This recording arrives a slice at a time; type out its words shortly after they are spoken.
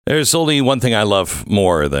There's only one thing I love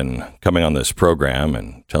more than coming on this program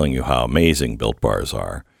and telling you how amazing Built Bars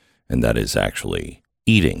are, and that is actually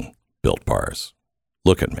eating Built Bars.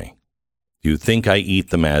 Look at me. Do you think I eat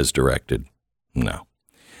them as directed? No.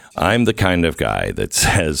 I'm the kind of guy that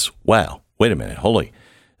says, well, wait a minute, holy,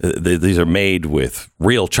 these are made with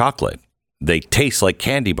real chocolate. They taste like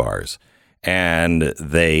candy bars, and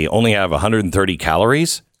they only have 130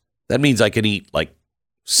 calories. That means I could eat like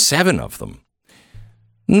 7 of them.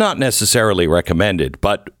 Not necessarily recommended,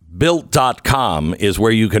 but Built.com is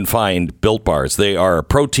where you can find Built Bars. They are a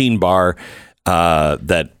protein bar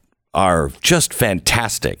that are just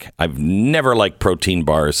fantastic. I've never liked protein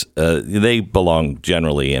bars. They belong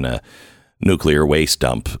generally in a nuclear waste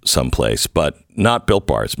dump someplace, but not Built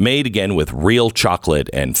Bars. Made again with real chocolate,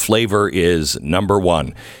 and flavor is number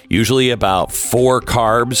one. Usually about 4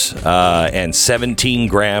 carbs and 17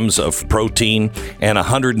 grams of protein and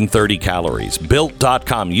 130 calories.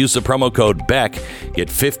 Built.com. Use the promo code Beck. Get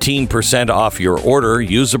 15% off your order.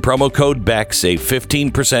 Use the promo code Beck. Save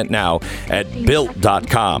 15% now at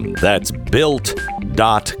Built.com. That's Built.com.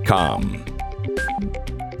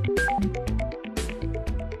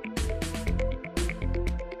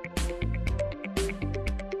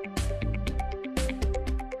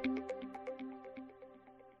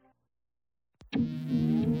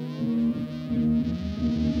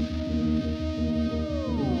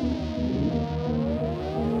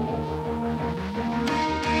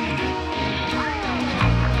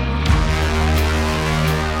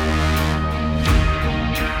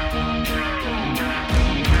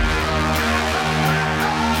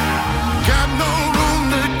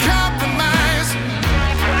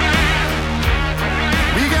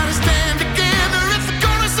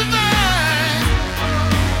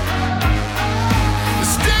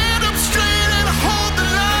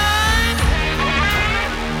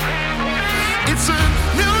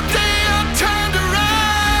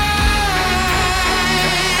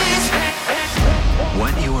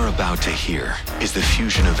 Is the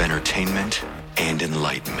fusion of entertainment and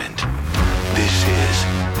enlightenment. This is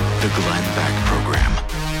the Glenn Beck Program.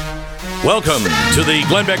 Welcome to the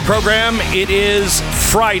Glenn Beck Program. It is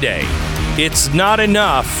Friday. It's not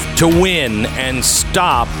enough to win and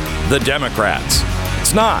stop the Democrats.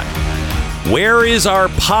 It's not. Where is our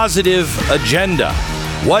positive agenda?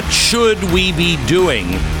 What should we be doing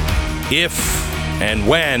if and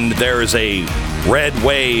when there is a red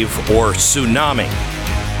wave or tsunami?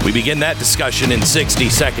 We begin that discussion in 60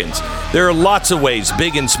 seconds. There are lots of ways,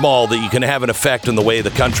 big and small, that you can have an effect on the way the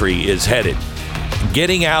country is headed.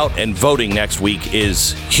 Getting out and voting next week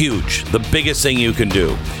is huge, the biggest thing you can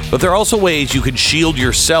do. But there are also ways you can shield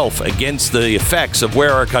yourself against the effects of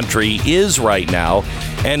where our country is right now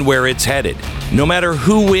and where it's headed. No matter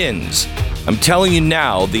who wins, I'm telling you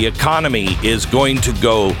now, the economy is going to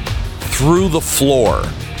go through the floor.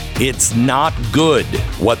 It's not good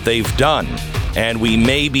what they've done. And we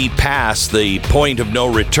may be past the point of no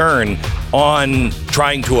return on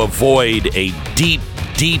trying to avoid a deep,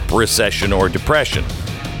 deep recession or depression.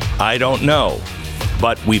 I don't know.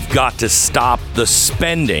 But we've got to stop the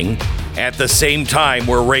spending. At the same time,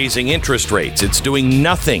 we're raising interest rates. It's doing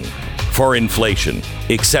nothing for inflation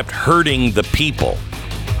except hurting the people.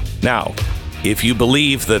 Now, if you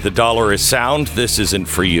believe that the dollar is sound, this isn't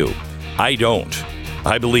for you. I don't.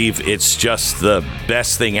 I believe it's just the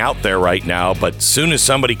best thing out there right now, but as soon as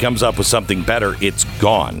somebody comes up with something better, it's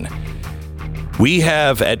gone. We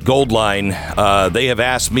have at Goldline, they have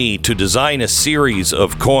asked me to design a series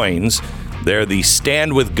of coins. They're the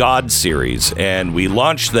Stand With God series, and we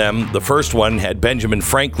launched them. The first one had Benjamin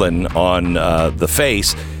Franklin on the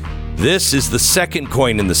face. This is the second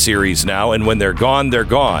coin in the series now, and when they're gone, they're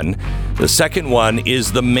gone. The second one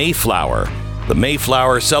is the Mayflower. The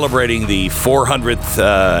Mayflower, celebrating the 400th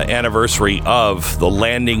anniversary of the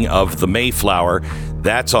landing of the Mayflower.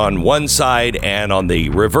 That's on one side, and on the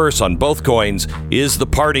reverse on both coins is the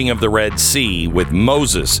parting of the Red Sea with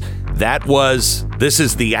Moses. This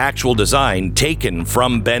is the actual design taken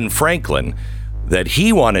from Ben Franklin, that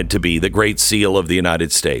he wanted to be the Great Seal of the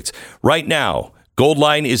United States. Right now,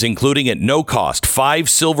 Goldline is including at no cost 5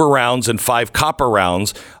 silver rounds and 5 copper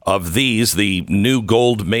rounds of these, the new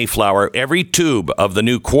gold Mayflower. Every tube of the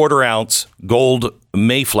new 1/4 ounce gold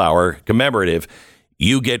Mayflower commemorative,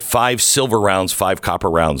 you get 5 silver rounds, 5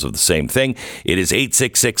 copper rounds of the same thing. It is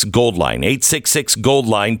 866-GOLDLINE.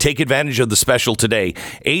 866-GOLDLINE. Take advantage of the special today.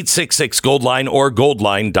 866-GOLDLINE or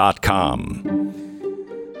goldline.com.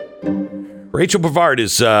 Rachel Bavard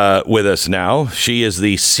is with us now. She is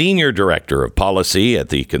the Senior Director of Policy at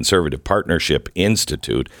the Conservative Partnership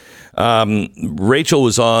Institute. Rachel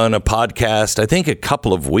was on a podcast, I think a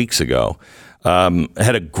couple of weeks ago,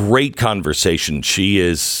 Had a great conversation. She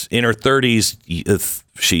is in her 30s.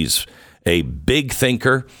 She's a big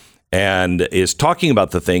thinker and is talking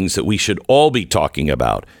about the things that we should all be talking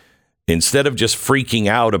about. Instead of just freaking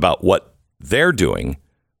out about what they're doing,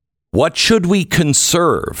 what should we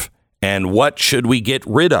conserve and what should we get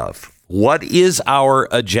rid of? What is our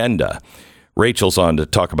agenda? Rachel's on to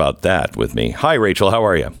talk about that with me. Hi, Rachel. How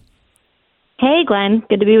are you? Hey, Glenn.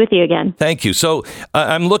 Good to be with you again. Thank you. So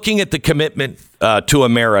I'm looking at the commitment to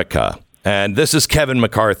America, and this is Kevin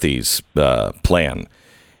McCarthy's plan.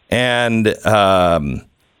 And,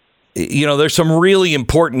 there's some really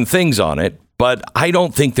important things on it, but I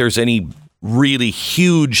don't think there's any really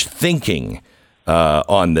huge thinking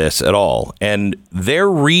on this at all. And they're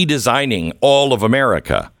redesigning all of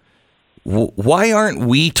America. Why aren't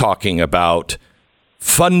we talking about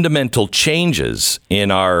fundamental changes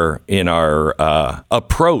in our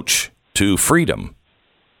approach to freedom?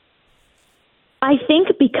 I think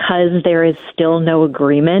because there is still no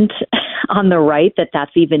agreement on the right that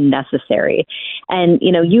that's even necessary. And,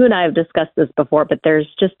 you and I have discussed this before, but there's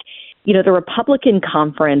just, the Republican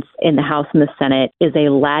conference in the House and the Senate is a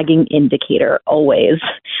lagging indicator always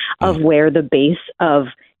of where the base of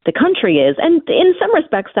the country is. And in some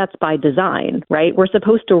respects, that's by design, right? We're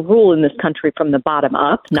supposed to rule in this country from the bottom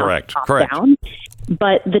up, not top down.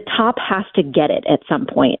 But the top has to get it at some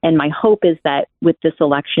point. And my hope is that with this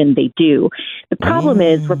election, they do. The problem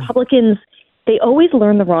is Republicans, they always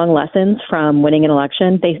learn the wrong lessons from winning an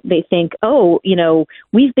election. They think,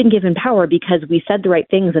 we've been given power because we said the right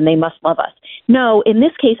things and they must love us. No, in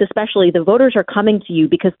this case, especially, the voters are coming to you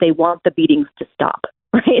because they want the beatings to stop.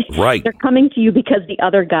 Right. They're coming to you because the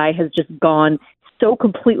other guy has just gone so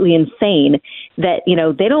completely insane that,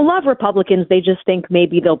 they don't love Republicans. They just think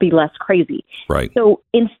maybe they'll be less crazy. Right. So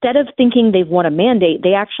instead of thinking they've won a mandate,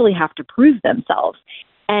 they actually have to prove themselves.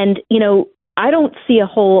 And, I don't see a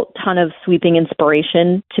whole ton of sweeping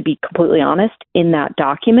inspiration, to be completely honest, in that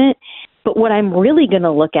document. But what I'm really going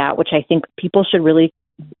to look at, which I think people should really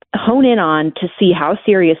hone in on to see how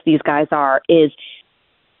serious these guys are, is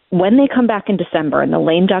when they come back in December in the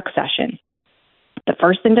lame duck session, the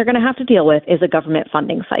first thing they're going to have to deal with is a government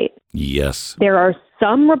funding fight. Yes. There are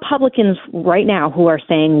some Republicans right now who are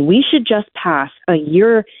saying we should just pass a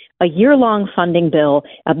year-long funding bill,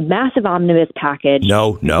 a massive omnibus package.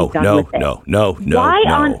 No. Why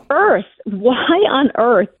on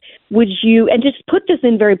earth would you, and just put this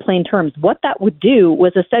in very plain terms, what that would do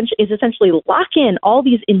is essentially lock in all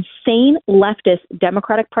these insane leftist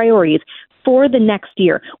Democratic priorities for the next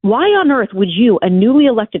year. Why on earth would you, a newly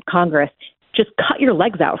elected Congress, just cut your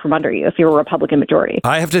legs out from under you if you're a Republican majority?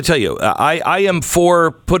 I have to tell you, I am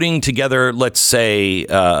for putting together, let's say,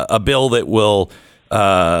 a bill that will,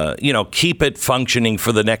 keep it functioning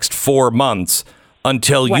for the next 4 months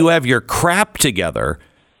until you have your crap together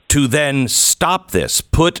to then stop this,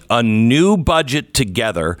 put a new budget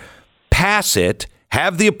together, pass it,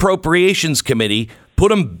 have the Appropriations Committee, put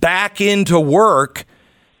them back into work,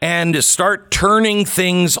 and start turning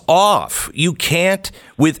things off. You can't,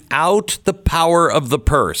 without the power of the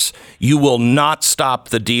purse, you will not stop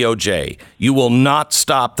the DOJ. You will not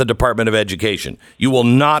stop the Department of Education. You will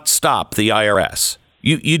not stop the IRS.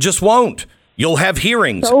 You just won't. You'll have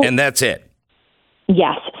hearings, and that's it.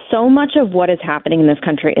 Yes. So much of what is happening in this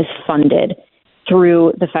country is funded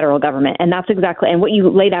through the federal government. And that's exactly, and what you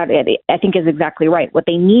laid out, I think, is exactly right. What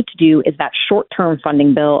they need to do is that short-term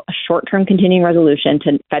funding bill, a short-term continuing resolution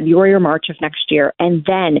to February or March of next year. And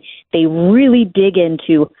then they really dig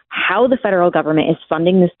into how the federal government is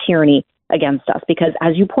funding this tyranny against us. Because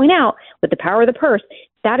as you point out, with the power of the purse,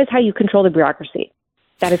 that is how you control the bureaucracy.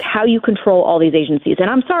 That is how you control all these agencies. And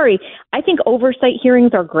I'm sorry, I think oversight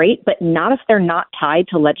hearings are great, but not if they're not tied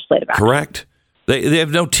to legislative action. Correct. They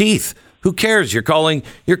have no teeth. Who cares? You're calling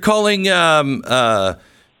the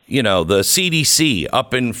CDC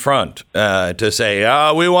up in front to say,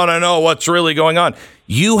 we want to know what's really going on.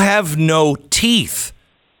 You have no teeth.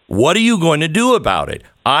 What are you going to do about it?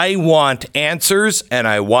 I want answers, and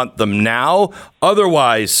I want them now.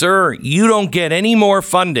 Otherwise, sir, you don't get any more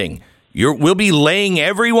funding. We'll be laying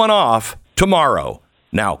everyone off tomorrow.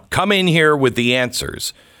 Now, come in here with the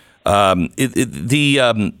answers.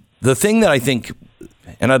 The thing that I think,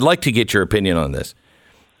 and I'd like to get your opinion on this.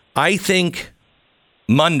 I think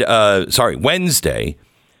Wednesday,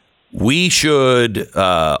 we should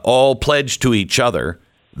all pledge to each other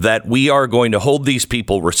that we are going to hold these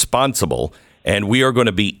people responsible, and we are going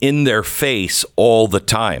to be in their face all the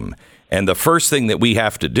time. And the first thing that we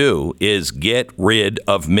have to do is get rid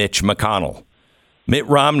of Mitch McConnell. Mitt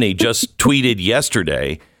Romney just tweeted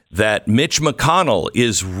yesterday that Mitch McConnell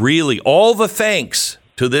is really all the thanks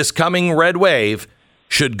to this coming red wave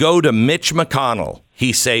should go to Mitch McConnell.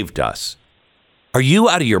 He saved us. Are you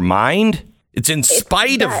out of your mind? It's in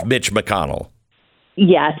spite of Mitch McConnell.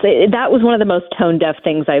 Yes, that was one of the most tone-deaf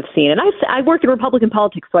things I've seen. And I work in Republican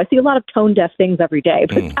politics, so I see a lot of tone-deaf things every day.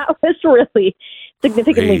 But that was really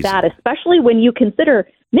significantly bad, especially when you consider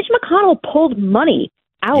Mitch McConnell pulled money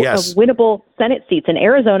out of winnable Senate seats in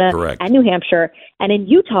Arizona and New Hampshire. And in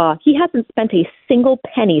Utah, he hasn't spent a single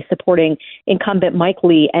penny supporting incumbent Mike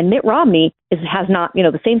Lee. And Mitt Romney has not,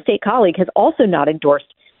 the same state colleague has also not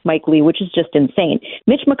endorsed Mike Lee, which is just insane.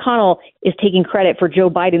 Mitch McConnell is taking credit for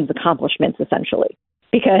Joe Biden's accomplishments, essentially,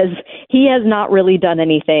 because he has not really done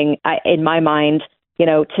anything, in my mind,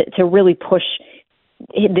 to really push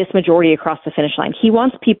this majority across the finish line. He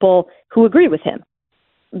wants people who agree with him.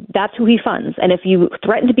 That's who he funds. And if you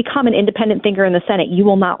threaten to become an independent thinker in the Senate, you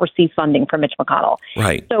will not receive funding from Mitch McConnell.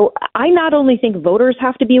 Right. So I not only think voters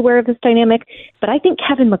have to be aware of this dynamic, but I think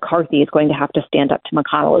Kevin McCarthy is going to have to stand up to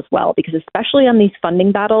McConnell as well, because especially on these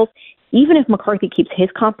funding battles, even if McCarthy keeps his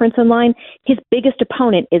conference in line, his biggest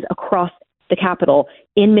opponent is across the Capitol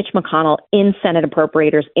in Mitch McConnell, in Senate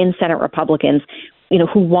appropriators, in Senate Republicans,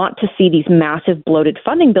 who want to see these massive bloated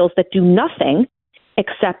funding bills that do nothing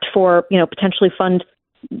except for, potentially fund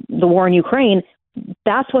the war in Ukraine.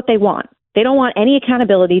 That's what they want. They don't want any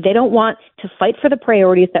accountability. They don't want to fight for the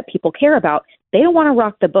priorities that people care about. They don't want to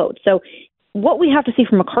rock the boat. So what we have to see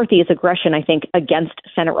from McCarthy is aggression, I think, against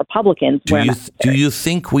Senate Republicans. Do you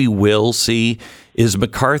think we will see? Is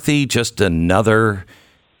McCarthy just another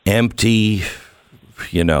empty,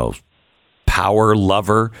 power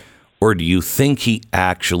lover? Or do you think he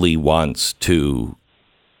actually wants to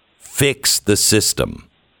fix the system?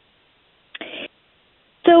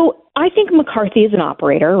 So I think McCarthy is an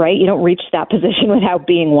operator, right? You don't reach that position without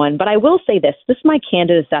being one. But I will say this is my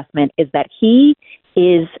candid assessment, is that he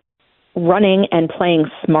is running and playing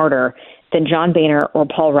smarter than John Boehner or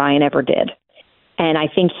Paul Ryan ever did. And I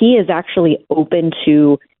think he is actually open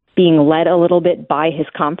to being led a little bit by his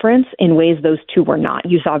conference in ways those two were not.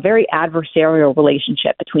 You saw a very adversarial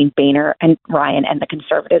relationship between Boehner and Ryan and the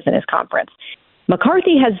conservatives in his conference.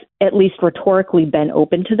 McCarthy has at least rhetorically been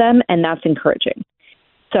open to them, and that's encouraging.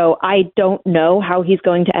 So I don't know how he's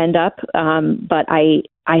going to end up, but I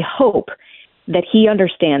hope that he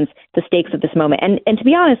understands the stakes of this moment. And to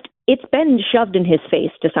be honest, it's been shoved in his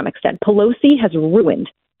face to some extent. Pelosi has ruined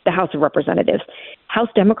the House of Representatives. House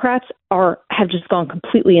Democrats have just gone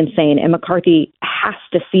completely insane, and McCarthy has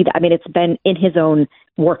to see that. I mean, it's been in his own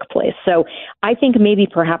workplace. So I think maybe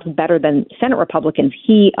perhaps better than Senate Republicans,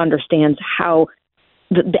 he understands how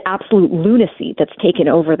the absolute lunacy that's taken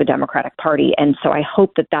over the Democratic Party. And so I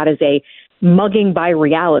hope that is a mugging by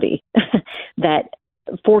reality that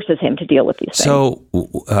forces him to deal with these things. So,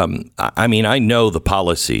 I know the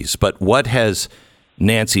policies, but what has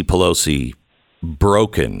Nancy Pelosi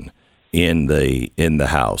broken in the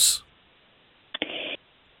House?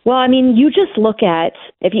 Well, I mean, you just look at,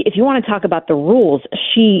 if you want to talk about the rules,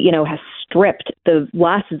 she, has stripped the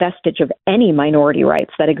last vestige of any minority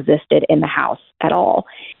rights that existed in the House at all.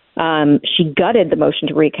 She gutted the motion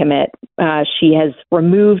to recommit. She has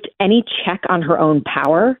removed any check on her own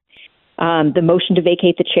power. The motion to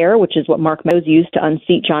vacate the chair, which is what Mark Meadows used to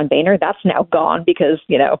unseat John Boehner, that's now gone because,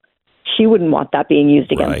 she wouldn't want that being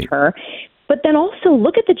used against her. But then also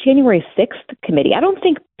look at the January 6th committee. I don't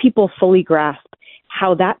think people fully grasp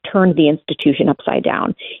how that turned the institution upside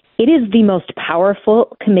down. It is the most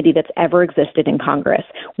powerful committee that's ever existed in Congress,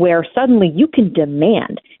 where suddenly you can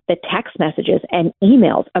demand the text messages and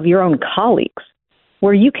emails of your own colleagues,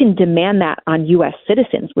 where you can demand that on U.S.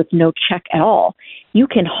 citizens with no check at all. You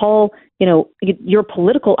can haul, your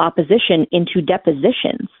political opposition into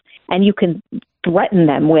depositions, and you can threaten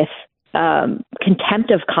them with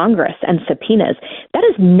contempt of Congress and subpoenas. That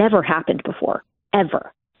has never happened before,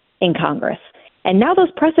 ever, in Congress. And now those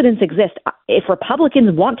precedents exist. If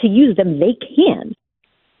Republicans want to use them, they can.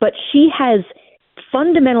 But she has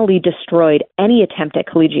fundamentally destroyed any attempt at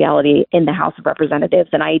collegiality in the House of Representatives.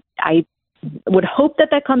 And I would hope that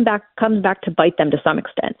comes back to bite them to some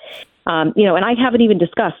extent. And I haven't even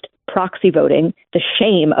discussed proxy voting, the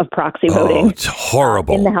shame of proxy voting. It's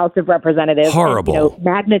horrible. In the House of Representatives. Horrible.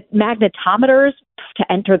 And, magnetometers to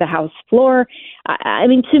enter the House floor. I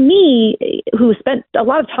mean, to me, who spent a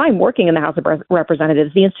lot of time working in the House of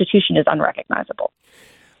Representatives, the institution is unrecognizable.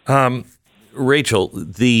 Rachel,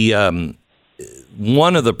 the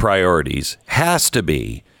one of the priorities has to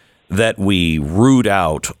be that we root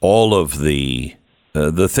out all of the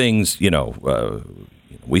things,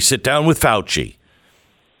 we sit down with Fauci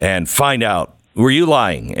and find out, were you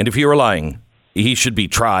lying? And if you were lying, he should be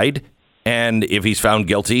tried. And if he's found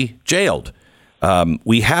guilty, jailed.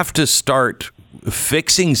 We have to start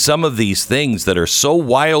fixing some of these things that are so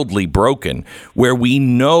wildly broken, where we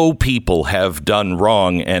know people have done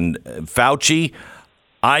wrong. And Fauci,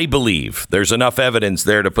 I believe there's enough evidence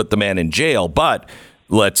there to put the man in jail, but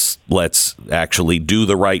let's actually do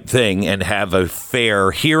the right thing and have a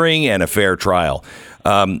fair hearing and a fair trial.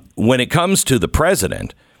 When it comes to the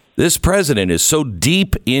president, this president is so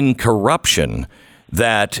deep in corruption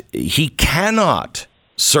that he cannot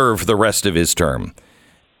serve the rest of his term.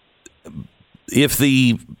 If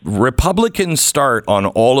the Republicans start on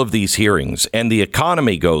all of these hearings and the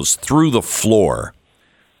economy goes through the floor,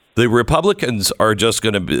 the Republicans are just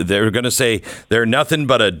they're going to say they're nothing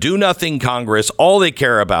but a do-nothing Congress. All they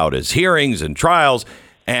care about is hearings and trials,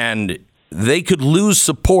 and they could lose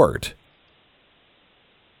support.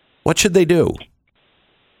 What should they do?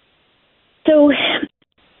 So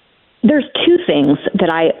there's two things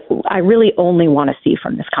that I really only want to see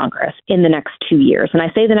from this Congress in the next 2 years. And I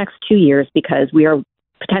say the next 2 years because we are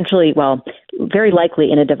potentially, very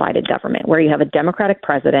likely in a divided government where you have a Democratic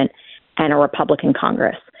president and a Republican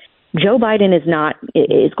Congress. Joe Biden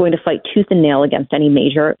is going to fight tooth and nail against any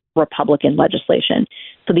major Republican legislation.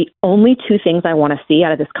 So the only two things I want to see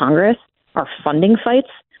out of this Congress are funding fights,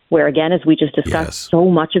 where, again, as we just discussed, so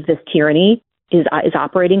much of this tyranny is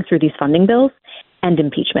operating through these funding bills, and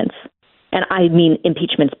impeachments. And I mean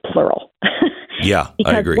impeachments plural. Yeah,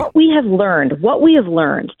 because I agree. What we have learned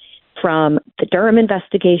from the Durham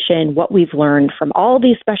investigation, what we've learned from all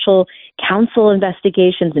these special counsel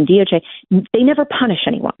investigations and DOJ, they never punish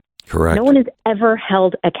anyone. Correct. No one is ever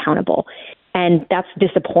held accountable. And that's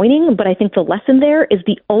disappointing, but I think the lesson there is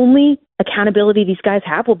the only accountability these guys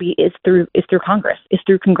have is through Congress, is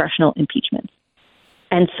through congressional impeachment.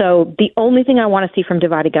 And so the only thing I want to see from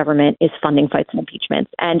divided government is funding fights and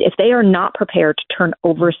impeachments. And if they are not prepared to turn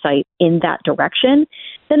oversight in that direction,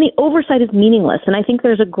 then the oversight is meaningless. And I think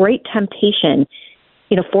there's a great temptation,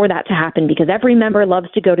 for that to happen, because every member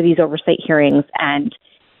loves to go to these oversight hearings and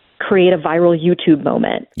create a viral YouTube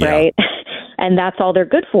moment, right? And that's all they're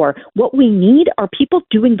good for. What we need are people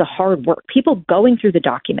doing the hard work, people going through the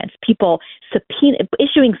documents, people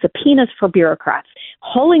issuing subpoenas for bureaucrats,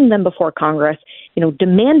 hauling them before Congress,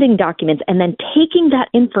 demanding documents, and then taking that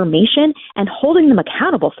information and holding them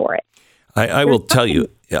accountable for it. I will tell you,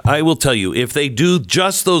 if they do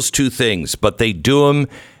just those two things, but they do them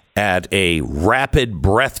at a rapid,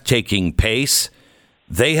 breathtaking pace,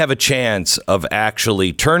 they have a chance of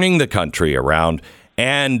actually turning the country around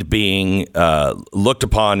and being looked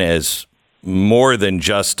upon as more than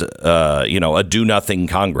just, a do-nothing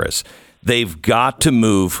Congress. They've got to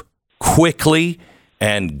move quickly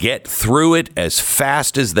and get through it as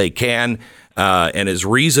fast as they can and as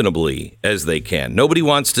reasonably as they can. Nobody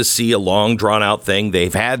wants to see a long, drawn-out thing.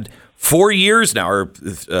 They've had 4 years now, or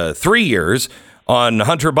 3 years, on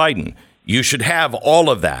Hunter Biden. You should have all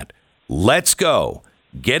of that. Let's go.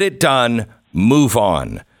 Get it done. Move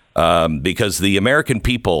on. Because the American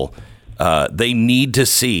people, they need to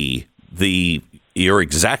see you're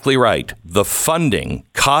exactly right, the funding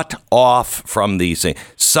cut off from these things.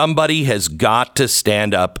 Somebody has got to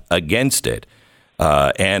stand up against it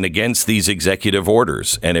and against these executive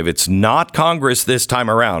orders. And if it's not Congress this time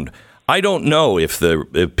around, I don't know if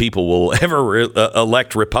people will ever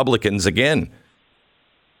elect Republicans again.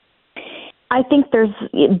 I think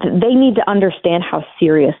they need to understand how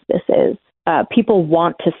serious this is. People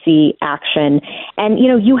want to see action. And,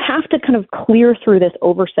 you have to kind of clear through this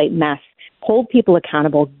oversight mess, hold people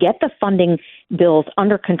accountable, get the funding bills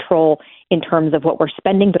under control in terms of what we're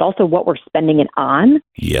spending, but also what we're spending it on.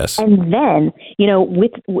 Yes. And then,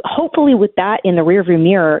 hopefully with that in the rearview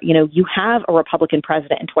mirror, you have a Republican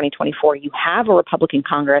president in 2024. You have a Republican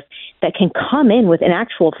Congress that can come in with an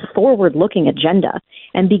actual forward-looking agenda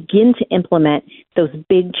and begin to implement those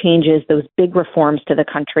big changes, those big reforms to the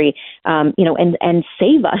country, and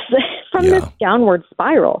save us from this downward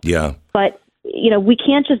spiral. Yeah. But we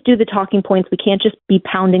can't just do the talking points. We can't just be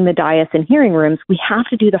pounding the dais in hearing rooms. We have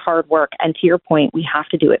to do the hard work. And to your point, we have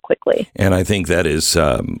to do it quickly. And I think that is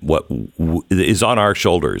what is on our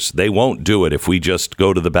shoulders. They won't do it if we just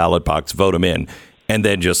go to the ballot box, vote them in, and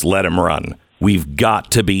then just let them run. We've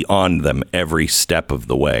got to be on them every step of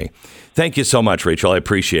the way. Thank you so much, Rachel. I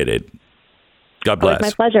appreciate it. God bless. My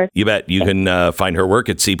pleasure. You bet. You can find her work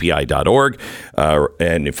at cpi.org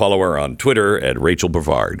and follow her on Twitter at Rachel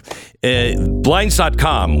Brevard.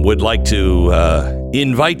 Blinds.com would like to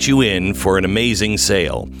invite you in for an amazing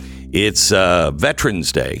sale. It's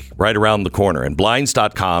Veterans Day right around the corner, and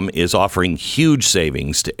Blinds.com is offering huge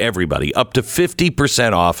savings to everybody, up to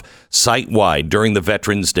 50% off site-wide during the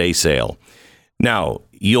Veterans Day sale. Now,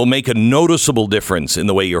 you'll make a noticeable difference in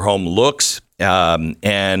the way your home looks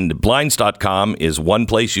And Blinds.com is one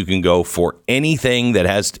place you can go for anything that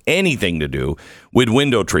has anything to do with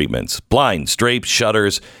window treatments, blinds, drapes,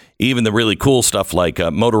 shutters, even the really cool stuff like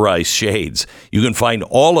motorized shades. You can find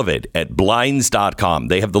all of it at Blinds.com.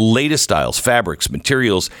 They have the latest styles, fabrics,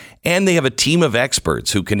 materials, and they have a team of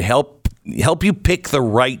experts who can help you pick the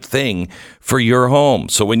right thing for your home.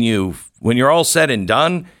 So when you're all said and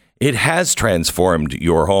done, it has transformed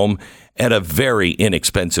your home at a very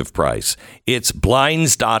inexpensive price. It's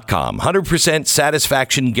Blinds.com. 100%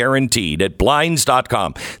 satisfaction guaranteed at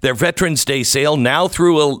Blinds.com. Their Veterans Day sale now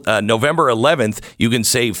through November 11th. You can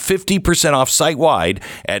save 50% off site-wide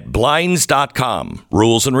at Blinds.com.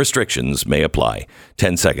 Rules and restrictions may apply.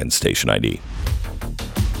 10 seconds, station ID.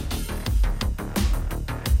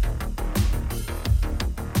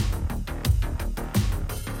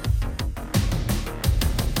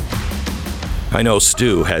 I know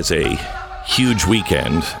Stu has a huge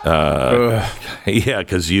weekend. Yeah,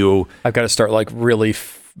 because I've got to start really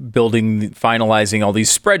finalizing all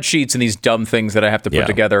these spreadsheets and these dumb things that I have to put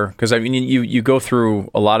together. Because I mean, you go through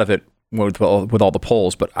a lot of it with all the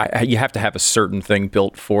polls, but you have to have a certain thing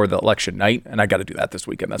built for the election night, and I got to do that this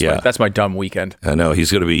weekend. That's my dumb weekend. I know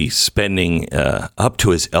he's going to be spending up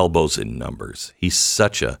to his elbows in numbers. He's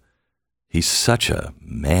such a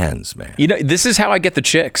man's man. This is how I get the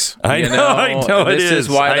chicks. I know. This is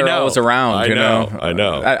why they're always around. I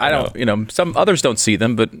know. I don't. Some others don't see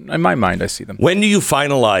them, but in my mind, I see them. When do you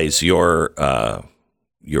finalize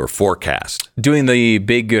your forecast? Doing the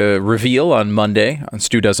big reveal on Monday on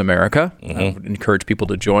Stu Does America. I would encourage people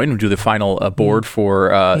to join. We'll do the final board for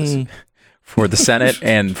the Senate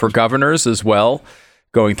and for governors as well.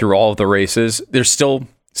 Going through all of the races. There's still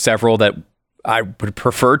several that I would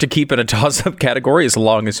prefer to keep in a toss-up category as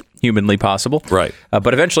long as humanly possible. Right.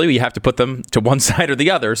 But eventually, you have to put them to one side or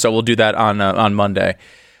the other. So we'll do that on Monday.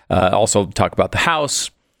 Also talk about the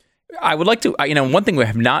House. I would like to, one thing we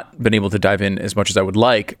have not been able to dive in as much as I would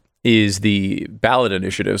like is the ballot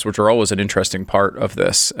initiatives, which are always an interesting part of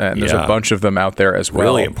this. And there's a bunch of them out there as well.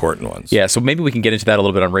 Really important ones. Yeah, so maybe we can get into that a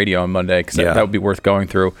little bit on radio on Monday, because that would be worth going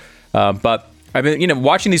through. But I've been,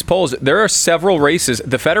 watching these polls. There are several races.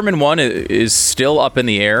 The Fetterman one is still up in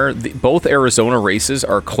the air. Both Arizona races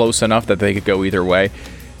are close enough that they could go either way.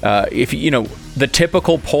 If the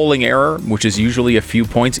typical polling error, which is usually a few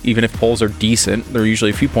points, even if polls are decent, they're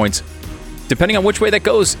usually a few points. Depending on which way that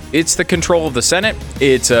goes, it's the control of the Senate.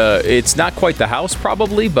 It's not quite the House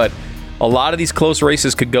probably, but a lot of these close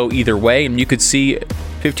races could go either way, and you could see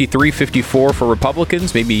 53, 54 for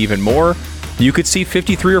Republicans, maybe even more. You could see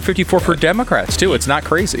 53 or 54 for Democrats, too. It's not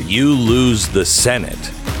crazy. You lose the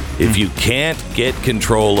Senate. If you can't get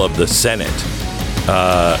control of the Senate,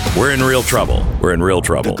 we're in real trouble. We're in real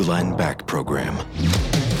trouble. The Glenn Beck Program.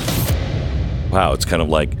 Wow, it's kind of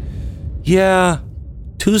like,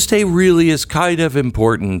 Tuesday really is kind of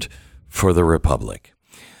important for the Republic.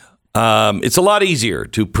 It's a lot easier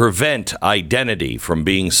to prevent identity from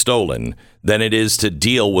being stolen than it is to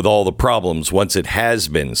deal with all the problems once it has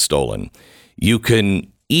been stolen. You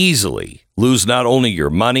can easily lose not only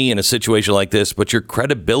your money in a situation like this, but your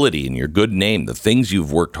credibility and your good name, the things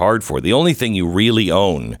you've worked hard for. The only thing you really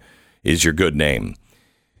own is your good name.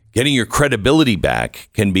 Getting your credibility back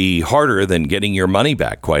can be harder than getting your money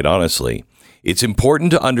back, quite honestly. It's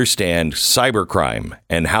important to understand cybercrime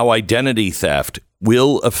and how identity theft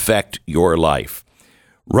will affect your life.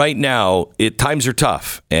 Right now, times are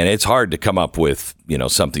tough, and it's hard to come up with,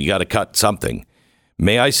 something. You got to cut something.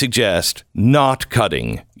 May I suggest not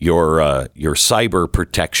cutting your cyber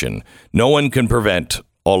protection? No one can prevent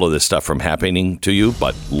all of this stuff from happening to you,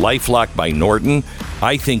 but LifeLock by Norton,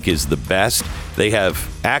 I think, is the best. They have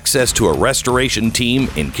access to a restoration team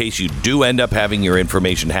in case you do end up having your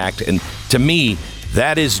information hacked. And to me,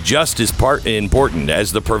 that is just as important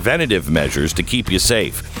as the preventative measures to keep you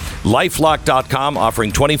safe. LifeLock.com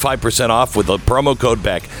offering 25% off with the promo code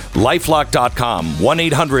Beck. LifeLock.com,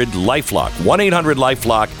 1-800-LifeLock,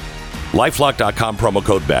 1-800-LifeLock, LifeLock.com, promo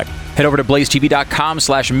code Beck. Head over to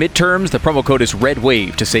blazetv.com/midterms. The promo code is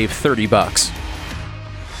REDWAVE to save $30.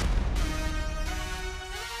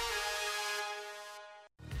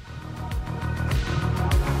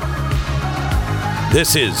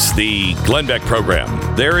 This is the Glenn Beck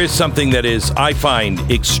Program. There is something that is, I find,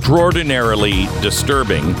 extraordinarily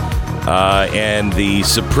disturbing, and the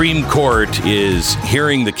Supreme Court is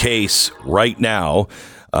hearing the case right now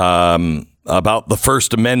about the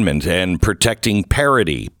First Amendment and protecting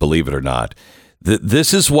parity, believe it or not.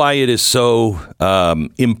 This is why it is so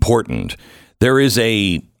important. There is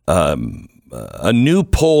a new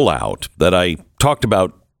poll out that I talked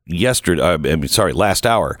about last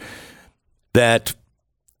hour, that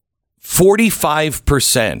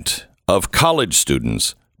 45% of college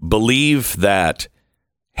students believe that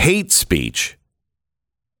hate speech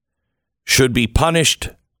should be punished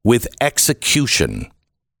with execution.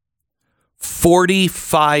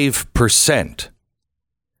 45%.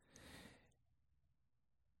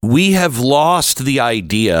 We have lost the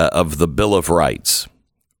idea of the Bill of Rights,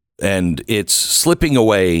 and it's slipping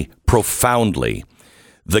away profoundly.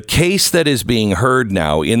 The case that is being heard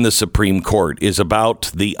now in the Supreme Court is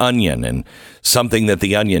about The Onion and something that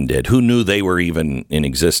The Onion did. Who knew they were even in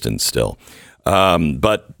existence still?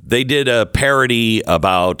 But they did a parody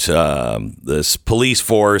about this police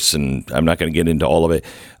force, and I'm not going to get into all of it.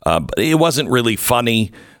 But it wasn't really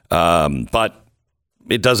funny, but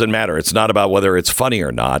it doesn't matter. It's not about whether it's funny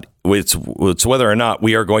or not. It's whether or not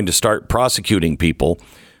we are going to start prosecuting people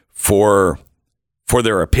for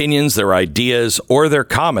their opinions, their ideas, or their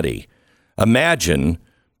comedy. Imagine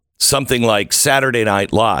something like Saturday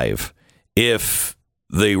Night Live if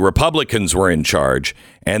the Republicans were in charge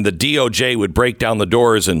and the DOJ would break down the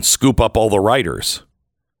doors and scoop up all the writers.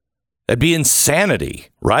 That'd be insanity,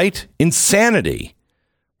 right? Insanity.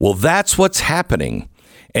 Well, that's what's happening.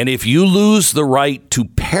 And if you lose the right to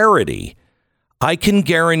parody, I can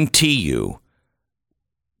guarantee you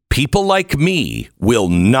people like me will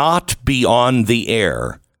not be on the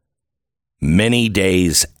air many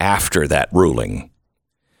days after that ruling.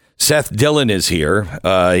 Seth Dillon is here.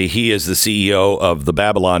 He is the CEO of the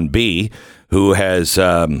Babylon Bee, who has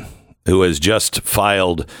just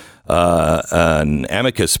filed an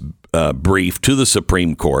amicus brief to the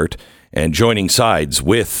Supreme Court and joining sides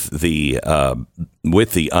with the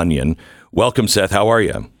Onion. Welcome, Seth. How are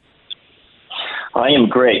you? I am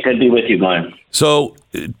great. Good to be with you, Glenn. So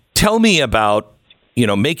tell me about,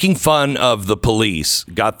 making fun of the police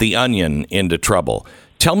got the Onion into trouble.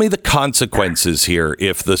 Tell me the consequences here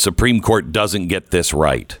if the Supreme Court doesn't get this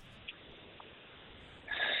right.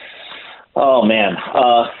 Oh, man.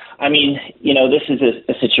 This is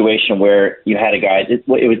a situation where you had a guy, it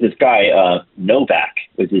was this guy, Novak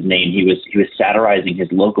was his name. He was satirizing his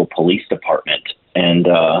local police department and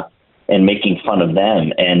making fun of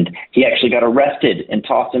them. And he actually got arrested and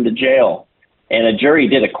tossed into jail. And a jury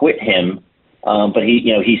did acquit him, but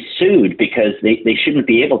he sued because they shouldn't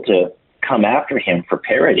be able to come after him for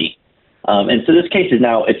parody. And so this case is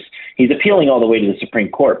now, he's appealing all the way to the Supreme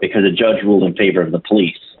Court because a judge ruled in favor of the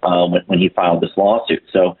police when he filed this lawsuit.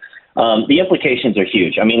 So the implications are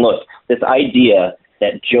huge. I mean, look, this idea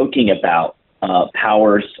that joking about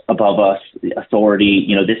powers above us, authority,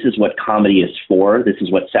 this is what comedy is for. This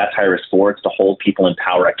is what satire is for. It's to hold people in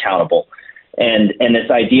power accountable. And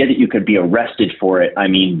this idea that you could be arrested for it, I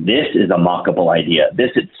mean, this is a mockable idea.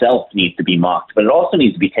 This itself needs to be mocked, but it also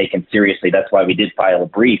needs to be taken seriously. That's why we did file a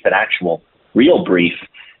brief, an actual real brief,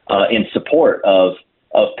 in support of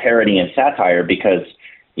parody and satire, because,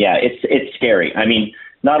 yeah, it's scary. I mean,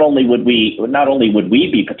 not only would we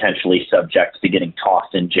be potentially subject to getting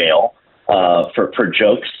tossed in jail for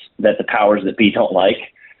jokes that the powers that be don't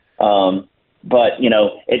like, but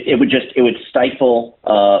it would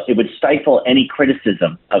stifle any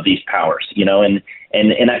criticism of these powers, and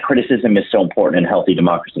that criticism is so important in healthy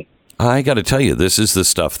democracy. I got to tell you, this is the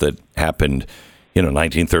stuff that happened,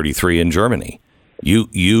 1933 in Germany.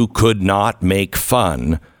 You could not make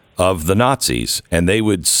fun of the Nazis, and they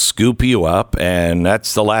would scoop you up, and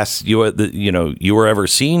that's the last you were ever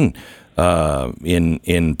seen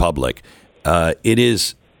in public. It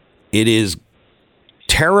is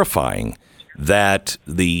terrifying that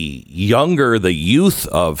the youth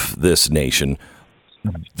of this nation,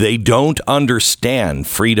 they don't understand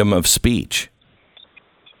freedom of speech.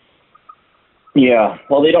 Yeah,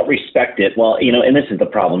 well, they don't respect it. Well, and this is the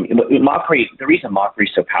problem. Mockery, the reason mockery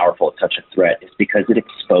is so powerful, it's such a threat, is because it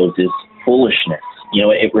exposes foolishness.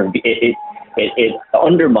 It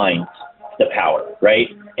undermines the power, right?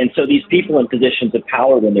 And so these people in positions of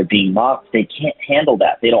power, when they're being mocked, they can't handle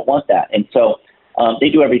that. They don't want that. And so they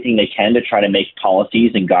do everything they can to try to make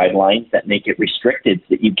policies and guidelines that make it restricted so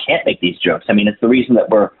that you can't make these jokes. I mean, it's the reason that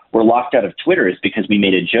we're locked out of Twitter is because we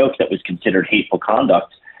made a joke that was considered hateful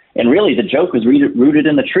conduct. And really, the joke was rooted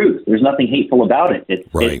in the truth. There's nothing hateful about it. It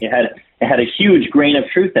had a huge grain of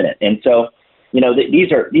truth in it. And so,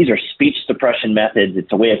 these are speech suppression methods.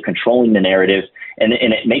 It's a way of controlling the narrative, and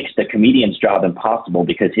it makes the comedian's job impossible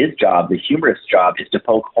because his job, the humorist's job, is to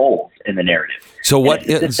poke holes in the narrative. So if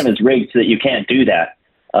the system is rigged so that you can't do that,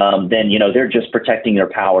 then they're just protecting their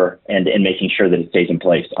power and making sure that it stays in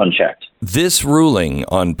place unchecked. This ruling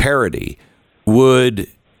on parody would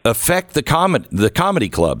affect the comedy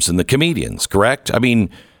clubs and the comedians, correct? I mean,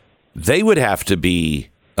 they would have to be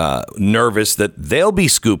nervous that they'll be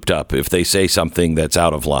scooped up if they say something that's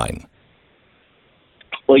out of line.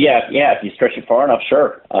 Well, yeah. If you stretch it far enough,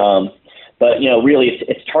 sure. But really,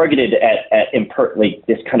 it's targeted at like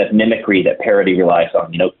this kind of mimicry that parody relies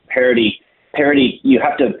on. Parody.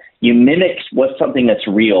 You mimic what's something that's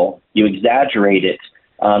real. You exaggerate it,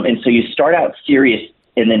 and so you start out serious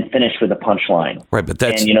and then finish with a punchline. Right, but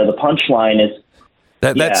that's the punchline is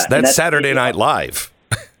that's Saturday Night Live.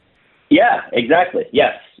 Yeah, exactly.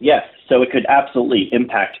 Yes. So it could absolutely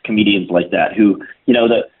impact comedians like that who,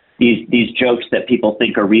 these jokes that people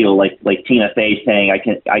think are real, like Tina Fey saying, I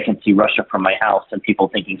can see Russia from my house, and people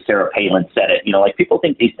thinking Sarah Palin said it. Like people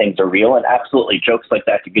think these things are real, and absolutely jokes like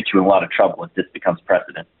that could get you in a lot of trouble if this becomes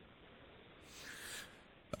precedent.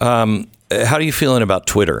 How are you feeling about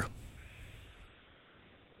Twitter?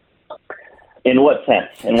 In what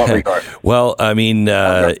sense? In what regard? Well, I mean,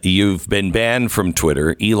 you've been banned from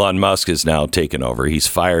Twitter. Elon Musk has now taken over. He's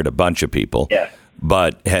fired a bunch of people. Yeah.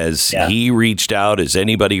 But has he reached out? Has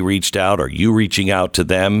anybody reached out? Are you reaching out to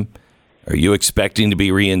them? Are you expecting to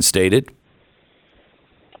be reinstated?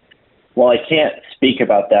 Well, I can't speak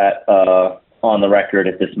about that on the record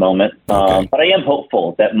at this moment. Okay. But I am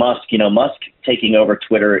hopeful that Musk taking over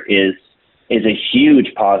Twitter is a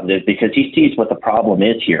huge positive because he sees what the problem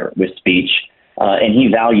is here with speech, and he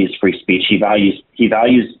values free speech. He values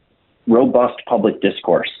robust public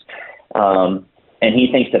discourse. And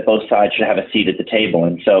he thinks that both sides should have a seat at the table.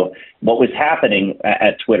 And so what was happening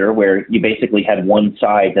at Twitter, where you basically had one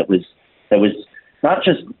side that was not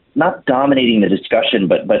dominating the discussion,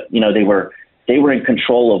 but they were in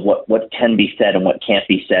control of what can be said and what can't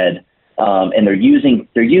be said. And they're using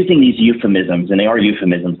these euphemisms, and they are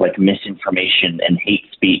euphemisms like misinformation and hate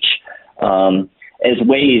speech, as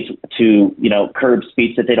ways to curb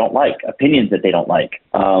speech that they don't like, opinions that they don't like,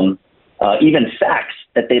 even facts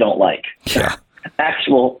that they don't like. Yeah.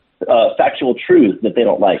 Actual factual truths that they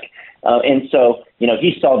don't like. And so,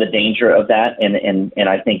 he saw the danger of that. And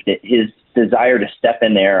I think that his desire to step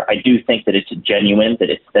in there, I do think that it's genuine, that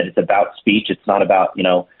it's about speech. It's not about,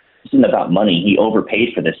 this isn't about money. He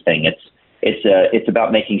overpaid for this thing. It's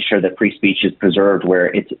about making sure that free speech is preserved where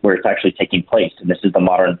it's actually taking place. And this is the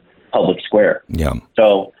modern public square. Yeah.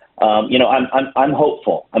 So, I'm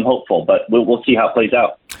hopeful. But we'll see how it plays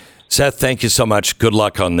out. Seth, thank you so much. Good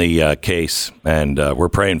luck on the case, and we're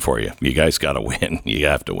praying for you. You guys got to win. You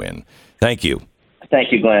have to win. Thank you.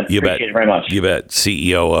 Thank you, Glenn. You Appreciate it very much. You bet.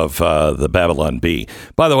 CEO of the Babylon Bee.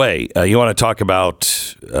 By the way, you want to talk about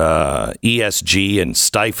ESG and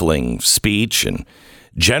stifling speech, and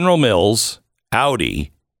General Mills,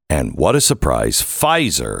 Audi, and what a surprise,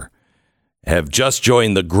 Pfizer have just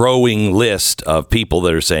joined the growing list of people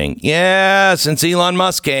that are saying, yeah, since Elon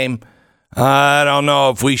Musk came, I don't know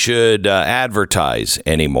if we should advertise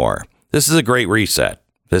anymore. This is a great reset.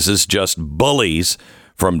 This is just bullies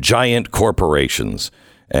from giant corporations,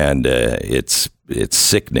 and it's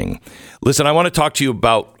sickening. Listen, I want to talk to you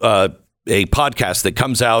about a podcast that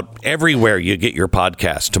comes out everywhere you get your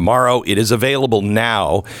podcast. Tomorrow, it is available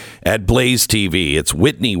now at Blaze TV. It's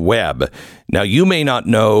Whitney Webb. Now, you may not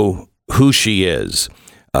know who she is.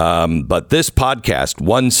 But this podcast,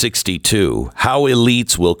 162, How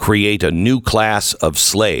Elites Will Create a New Class of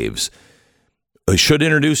Slaves, should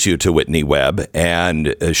introduce you to Whitney Webb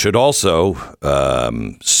and should also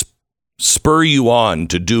spur you on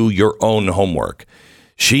to do your own homework.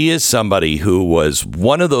 She is somebody who was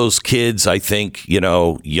one of those kids, I think,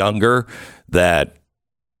 younger, that,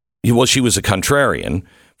 well, she was a contrarian,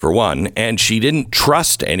 for one, and she didn't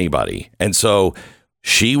trust anybody. And so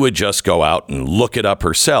she would just go out and look it up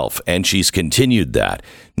herself, and she's continued that.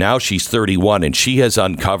 Now she's 31, and she has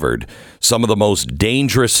uncovered some of the most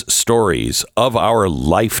dangerous stories of our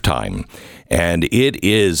lifetime, and it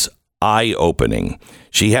is eye-opening.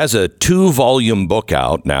 She has a 2-volume book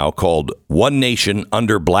out now called One Nation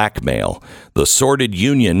Under Blackmail, the sordid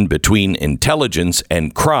union between intelligence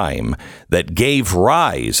and crime that gave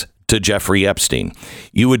rise to Jeffrey Epstein.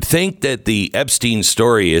 You would think that the Epstein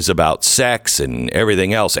story is about sex and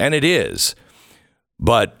everything else, and it is.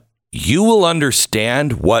 But you will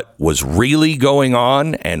understand what was really going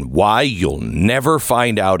on and why you'll never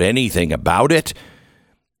find out anything about it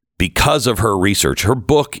because of her research. Her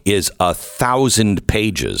book is 1,000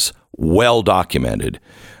 pages, well documented.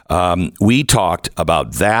 We talked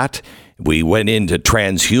about that. We went into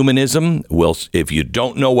transhumanism. Well, if you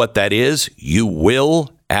don't know what that is, you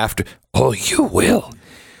will after. Oh, you will.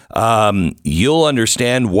 You'll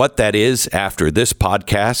understand what that is after this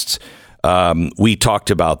podcast. We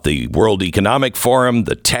talked about the World Economic Forum,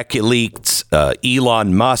 the tech elites,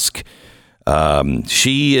 Elon Musk.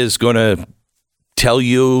 She is going to tell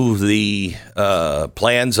you the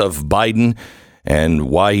plans of Biden and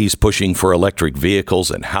why he's pushing for electric vehicles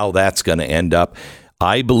and how that's going to end up.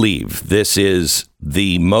 I believe this is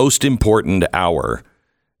the most important hour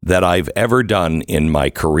that I've ever done in my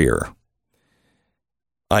career.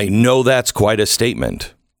 I know that's quite a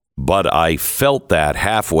statement, but I felt that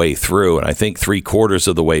halfway through, and I think 3/4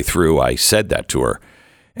 of the way through, I said that to her,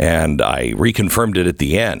 and I reconfirmed it at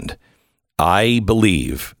the end. I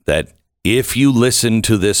believe that if you listen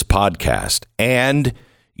to this podcast and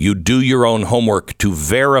you do your own homework to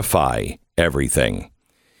verify everything,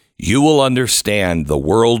 you will understand the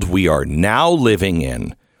world we are now living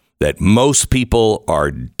in that most people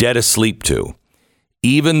are dead asleep to.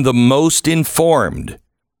 Even the most informed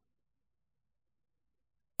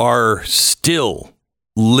are still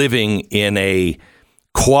living in a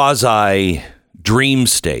quasi dream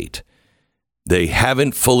state. They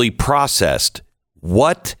haven't fully processed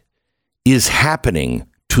what is happening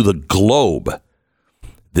to the globe.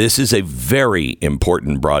 This is a very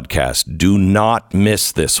important broadcast. Do not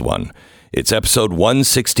miss this one. It's episode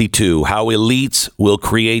 162, How Elites Will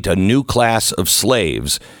Create a New Class of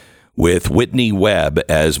Slaves, with Whitney Webb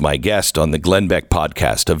as my guest on the Glenn Beck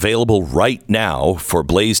podcast. Available right now for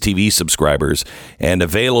Blaze TV subscribers and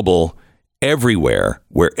available everywhere,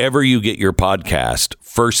 wherever you get your podcast,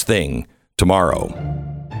 first thing tomorrow.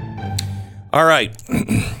 All right.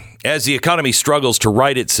 As the economy struggles to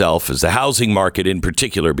right itself, as the housing market in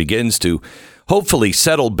particular begins to hopefully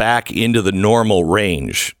settle back into the normal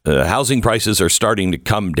range, housing prices are starting to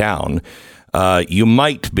come down. You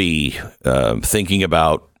might be thinking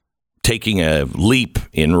about taking a leap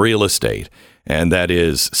in real estate, and that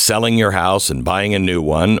is selling your house and buying a new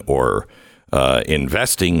one, or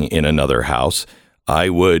investing in another house. I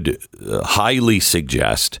would highly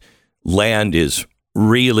suggest land is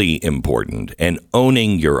really important, and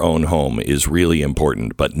owning your own home is really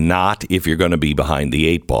important, but not if you're going to be behind the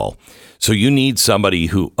 8 ball. So you need somebody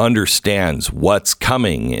who understands what's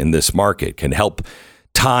coming in this market, can help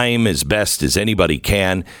time as best as anybody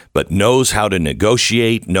can, but knows how to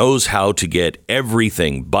negotiate, knows how to get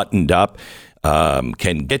everything buttoned up,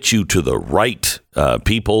 can get you to the right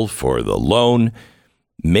people for the loan.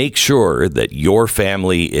 Make sure that your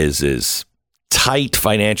family is as tight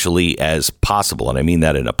financially as possible, and I mean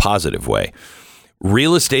that in a positive way.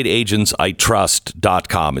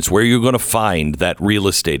 realestateagentsitrust.com is where you're going to find that real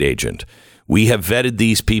estate agent. We have vetted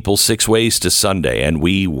these people 6 ways to Sunday, and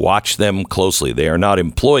we watch them closely. They are not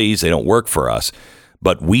employees. They don't work for us,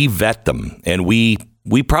 but we vet them. And we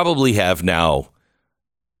probably have now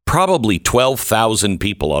 12,000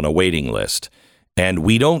 people on a waiting list. And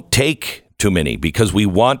we don't take too many because we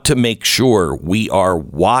want to make sure we are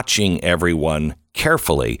watching everyone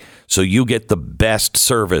carefully so you get the best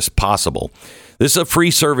service possible. This is a free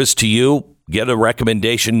service to you. Get a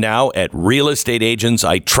recommendation now at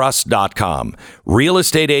realestateagentsitrust.com.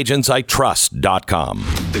 realestateagentsitrust.com.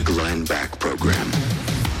 The Glenn Beck Program.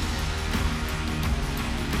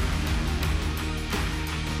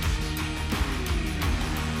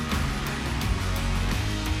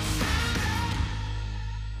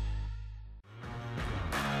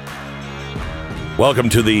 Welcome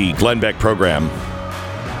to the Glenn Beck Program.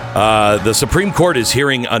 The Supreme Court is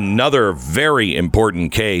hearing another very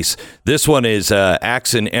important case. This one is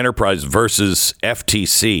Axon Enterprise versus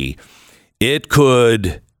FTC. It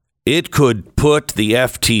could put the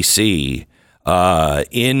FTC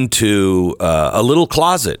into a little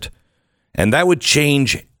closet, and that would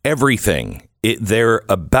change everything. They're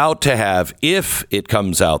about to have, if it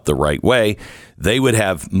comes out the right way, they would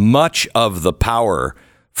have much of the power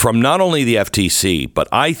from not only the FTC, but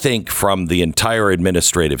I think from the entire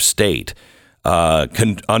administrative state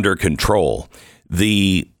under control.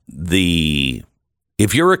 If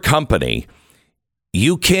you're a company,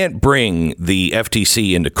 you can't bring the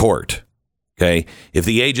FTC into court. Okay, if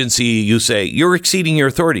the agency, you say you're exceeding your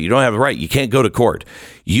authority, you don't have the right, you can't go to court.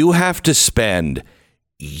 You have to spend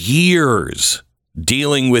years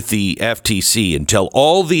dealing with the FTC until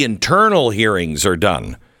all the internal hearings are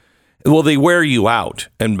done. Well, they wear you out,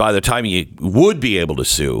 and by the time you would be able to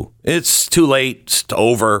sue, it's too late, it's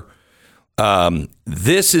over.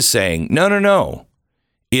 This is saying, no.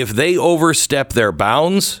 If they overstep their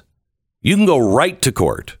bounds, you can go right to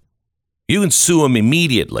court. You can sue them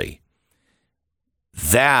immediately.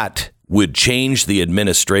 That would change the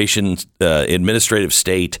administrative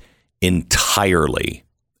state entirely.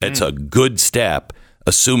 It's a good step,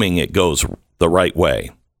 assuming it goes the right way.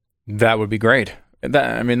 That would be great.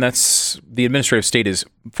 That's the administrative state is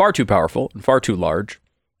far too powerful and far too large.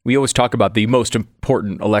 We always talk about the most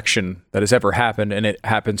important election that has ever happened, and it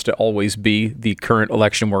happens to always be the current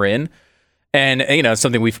election we're in. And it's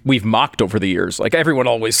something we've mocked over the years. Like, everyone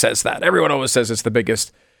always says that. Everyone always says it's the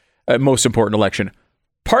biggest, most important election.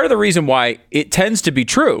 part of the reason why it tends to be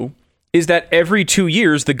true is that every 2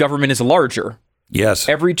 years, the government is larger. Yes.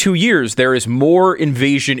 Every 2 years, there is more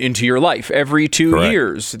invasion into your life. Every 2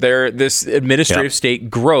 years, this administrative state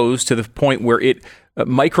grows to the point where it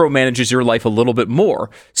micromanages your life a little bit more.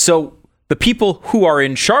 So the people who are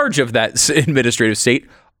in charge of that administrative state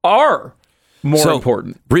are more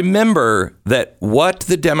important. Remember that what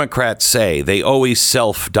the Democrats say, they always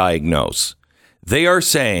self-diagnose. They are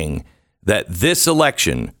saying that this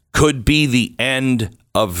election could be the end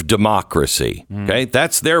of democracy. Okay,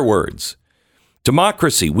 that's their words.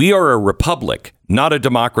 Democracy. We are a republic, not a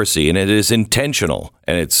democracy, and it is intentional.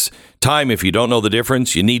 And it's time, if you don't know the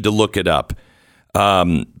difference, you need to look it up.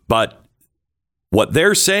 But what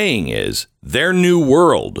they're saying is their new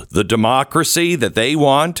world, the democracy that they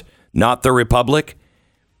want, not the republic,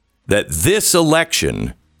 that this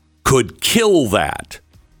election could kill that.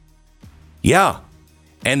 Yeah.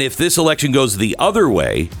 And if this election goes the other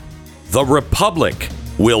way, the republic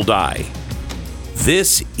will die.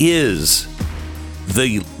 This is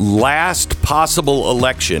the last possible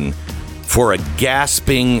election for a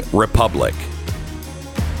gasping republic.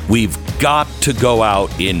 We've got to go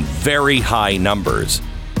out in very high numbers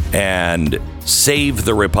and save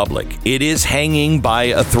the republic. It is hanging by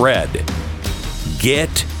a thread.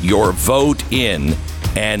 Get your vote in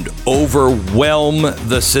and overwhelm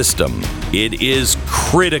the system. It is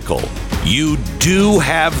critical. You do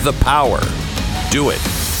have the power. Do it.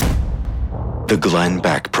 The Glenn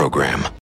Beck Program.